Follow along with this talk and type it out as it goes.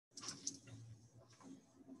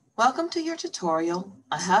Welcome to your tutorial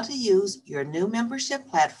on how to use your new membership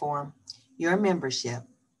platform, Your Membership.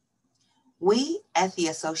 We at the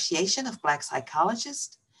Association of Black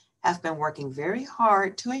Psychologists have been working very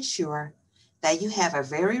hard to ensure that you have a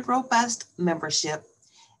very robust membership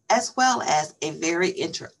as well as a very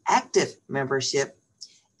interactive membership,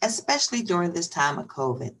 especially during this time of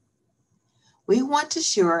COVID. We want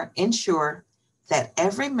to ensure that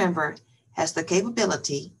every member has the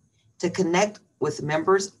capability to connect with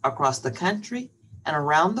members across the country and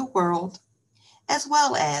around the world, as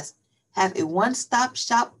well as have a one-stop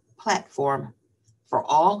shop platform for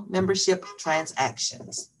all membership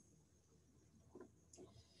transactions.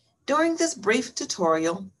 During this brief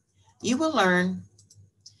tutorial, you will learn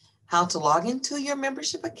how to log into your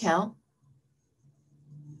membership account,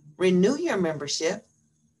 renew your membership,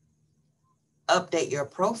 update your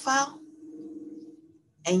profile,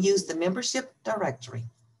 and use the membership directory.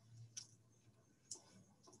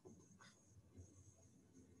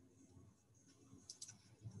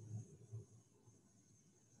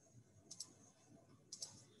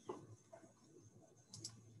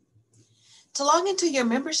 To log into your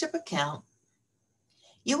membership account,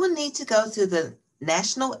 you will need to go to the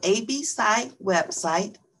National ABPSI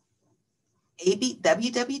website,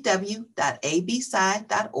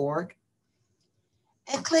 www.abpsi.org,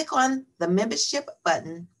 and click on the membership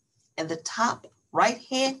button in the top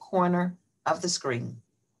right-hand corner of the screen.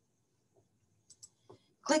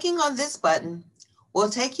 Clicking on this button will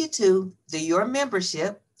take you to Your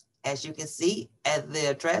Membership. As you can see, the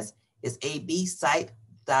address is absite.ym.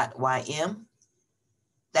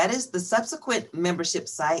 That is the subsequent membership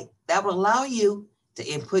site that will allow you to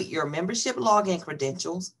input your membership login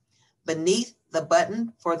credentials. Beneath the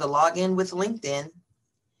button for the login with LinkedIn,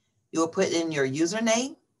 you will put in your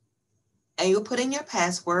username and you'll put in your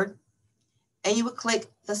password and you will click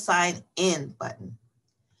the sign in button.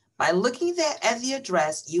 By looking at the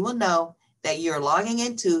address, you will know that you're logging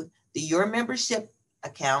into Your Membership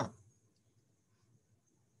account.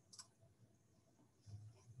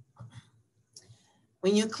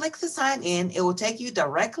 When you click the sign in, it will take you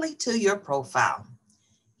directly to your profile.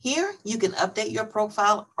 Here, you can update your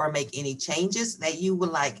profile or make any changes that you would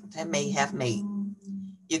like to may have made.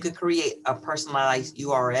 You could create a personalized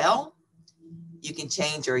URL. You can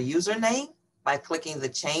change your username by clicking the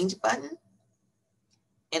change button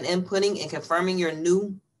and inputting and confirming your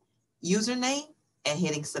new username and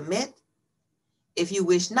hitting submit. If you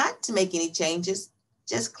wish not to make any changes,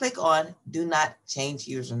 just click on do not change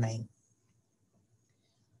username.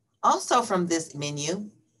 Also from this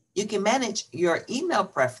menu, you can manage your email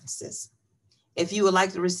preferences. If you would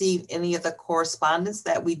like to receive any of the correspondence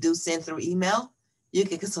that we do send through email, you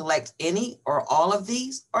can select any or all of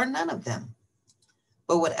these or none of them.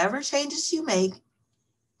 But whatever changes you make,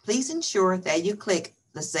 please ensure that you click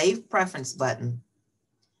the Save Preference button.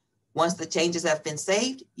 Once the changes have been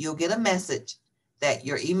saved, you'll get a message that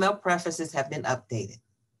your email preferences have been updated.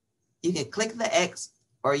 You can click the X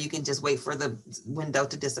or you can just wait for the window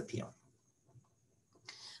to disappear.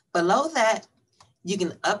 Below that, you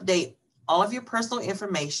can update all of your personal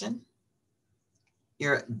information,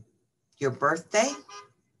 your birthday,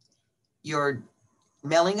 your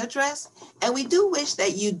mailing address, and we do wish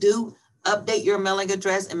that you do update your mailing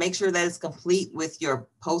address and make sure that it's complete with your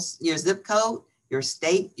zip code, your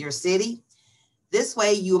state, your city. This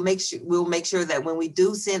way we'll make sure that when we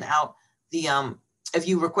do send out the, if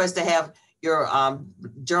you request to have your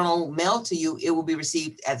journal mailed to you, it will be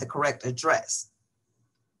received at the correct address.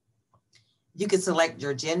 You can select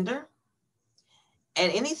your gender,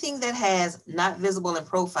 and anything that has not visible in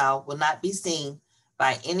profile will not be seen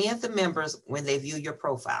by any of the members when they view your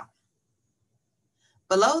profile.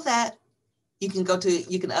 Below that, you can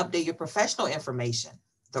update your professional information,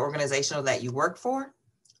 the organization that you work for,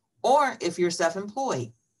 or if you're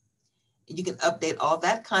self-employed, you can update all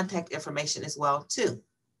that contact information as well too.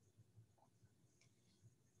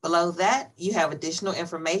 Below that, you have additional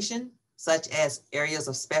information such as areas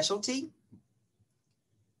of specialty.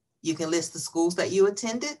 You can list the schools that you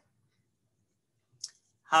attended,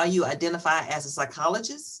 how you identify as a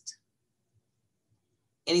psychologist,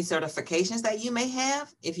 any certifications that you may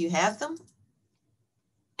have if you have them,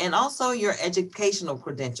 and also your educational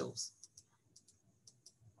credentials.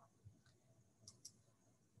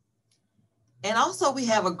 And also we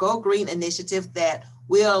have a Go Green initiative that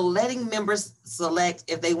we are letting members select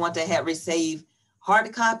if they want to receive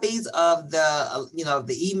hard copies of the,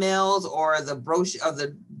 the emails or the brochure of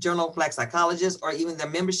the Journal of Black Psychologists, or even their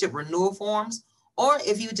membership renewal forms. Or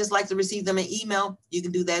if you would just like to receive them in email, you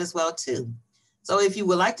can do that as well too. So if you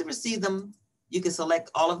would like to receive them, you can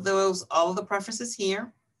select all of the preferences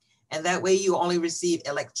here. And that way you only receive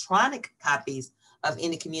electronic copies of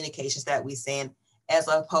any communications that we send as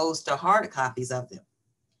opposed to hard copies of them.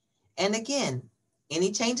 And again,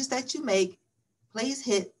 any changes that you make, please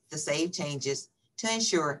hit the Save Changes to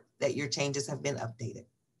ensure that your changes have been updated.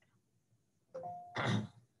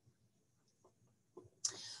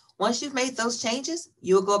 Once you've made those changes,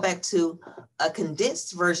 you'll go back to a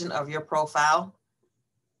condensed version of your profile.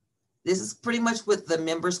 This is pretty much what the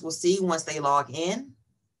members will see once they log in,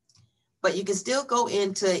 but you can still go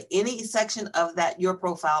into any section of your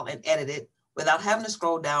profile and edit it without having to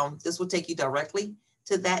scroll down. This will take you directly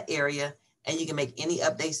to that area and you can make any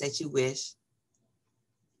updates that you wish.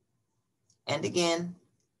 And again,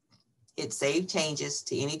 hit Save Changes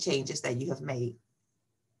to any changes that you have made.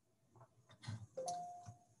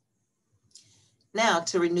 Now,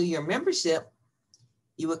 to renew your membership,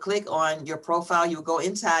 you would click on your profile. You would go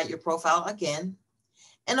inside your profile again.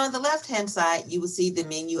 And on the left-hand side, you will see the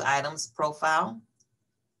menu items: profile,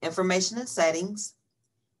 information and settings,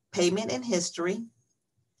 payment and history,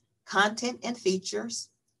 content and features,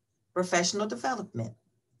 professional development.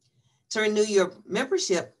 To renew your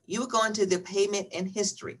membership, you will go into the payment and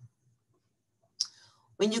history.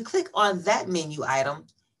 When you click on that menu item,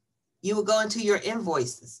 you will go into your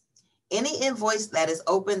invoices. Any invoice that is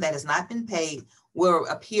open that has not been paid will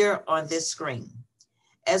appear on this screen.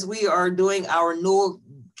 As we are doing our renewal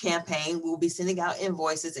campaign, we'll be sending out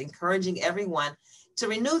invoices encouraging everyone to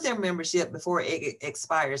renew their membership before it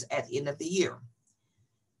expires at the end of the year.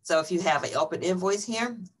 So if you have an open invoice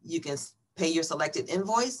here, you can pay your selected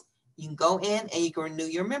invoice, you can go in and you can renew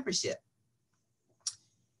your membership.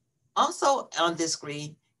 Also on this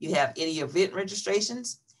screen, you have any event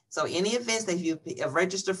registrations. So any events that you have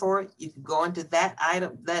registered for, you can go into that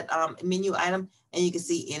item, menu item, and you can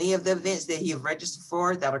see any of the events that you've registered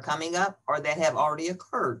for that are coming up or that have already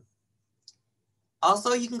occurred.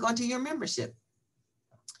 Also, you can go into your membership.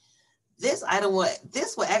 This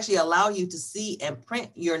will actually allow you to see and print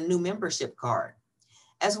your new membership card.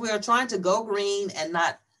 As we are trying to go green and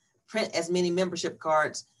not print as many membership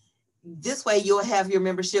cards, this way you'll have your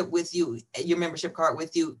membership with you, your membership card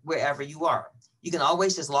with you wherever you are. You can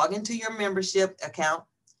always just log into your membership account,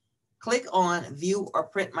 click on View or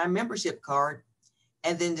Print My Membership Card,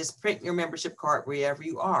 and then just print your membership card wherever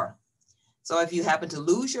you are. So if you happen to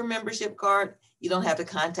lose your membership card, you don't have to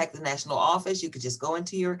contact the national office. You can just go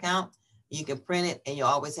into your account, you can print it, and you'll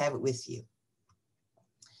always have it with you.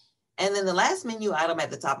 And then the last menu item at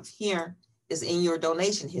the top of here is in your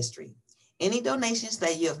donation history. Any donations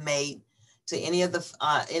that you have made to any of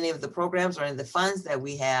the programs or in the funds that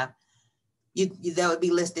we have, that would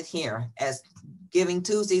be listed here. As Giving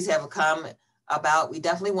Tuesdays have come about, we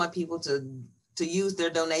definitely want people to use their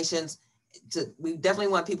donations. We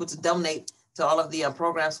definitely want people to donate to all of the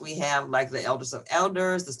programs we have, like the Elders of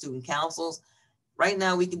Elders, the student councils. Right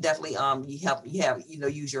now, we can definitely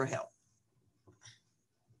use your help.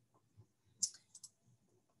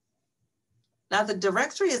 Now, the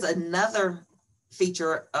directory is another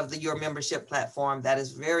feature of your membership platform that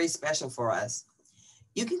is very special for us.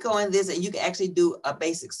 You can go in this and you can actually do a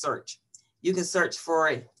basic search. You can search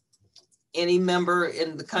for any member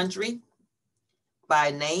in the country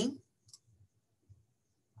by name,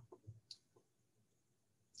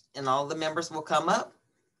 and all the members will come up.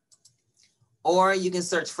 Or you can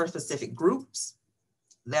search for specific groups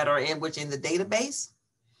that are in the database.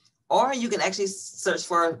 Or you can actually search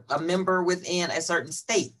for a member within a certain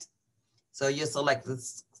state. So you select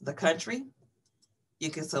the country, you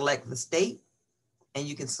can select the state, and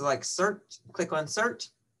you can select search, click on search.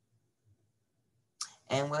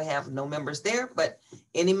 And we'll have no members there, but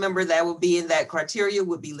any member that will be in that criteria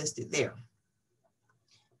would be listed there.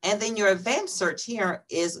 And then your advanced search here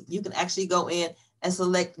is you can actually go in and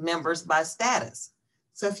select members by status.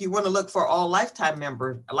 So if you want to look for all lifetime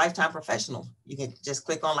members, a lifetime professional, you can just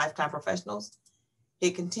click on lifetime professionals,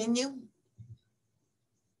 hit continue.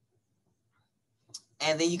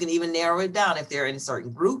 And then you can even narrow it down if they're in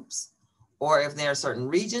certain groups or if there are certain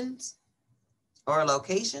regions or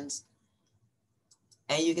locations,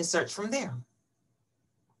 and you can search from there.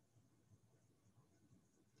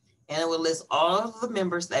 And it will list all of the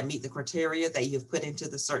members that meet the criteria that you've put into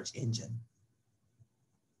the search engine.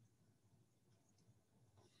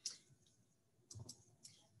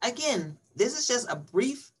 Again, this is just a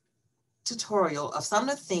brief tutorial of some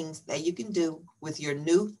of the things that you can do with your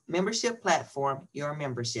new membership platform, Your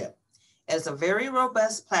Membership. It's a very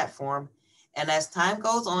robust platform, and as time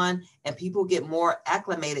goes on and people get more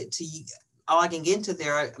acclimated to logging into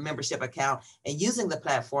their membership account and using the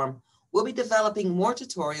platform, we'll be developing more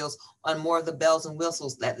tutorials on more of the bells and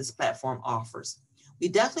whistles that this platform offers. We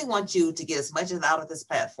definitely want you to get as much out of this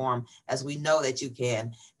platform as we know that you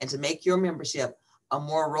can, and to make your membership a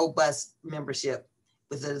more robust membership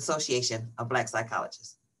with the Association of Black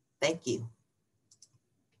Psychologists. Thank you.